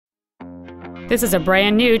This is a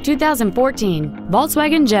brand new 2014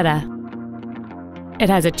 Volkswagen Jetta. It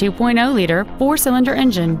has a 2.0-liter four-cylinder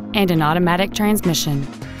engine and an automatic transmission.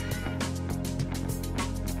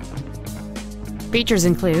 Features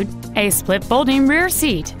include a split folding rear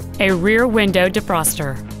seat, a rear window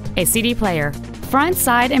defroster, a CD player, front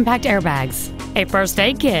side impact airbags, a first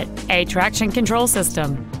aid kit, a traction control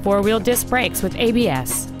system, four-wheel disc brakes with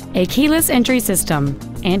ABS, a keyless entry system,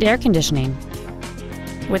 and air conditioning.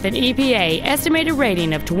 With an EPA estimated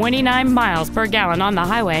rating of 29 miles per gallon on the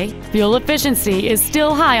highway, fuel efficiency is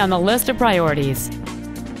still high on the list of priorities.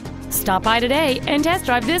 Stop by today and test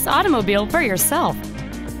drive this automobile for yourself.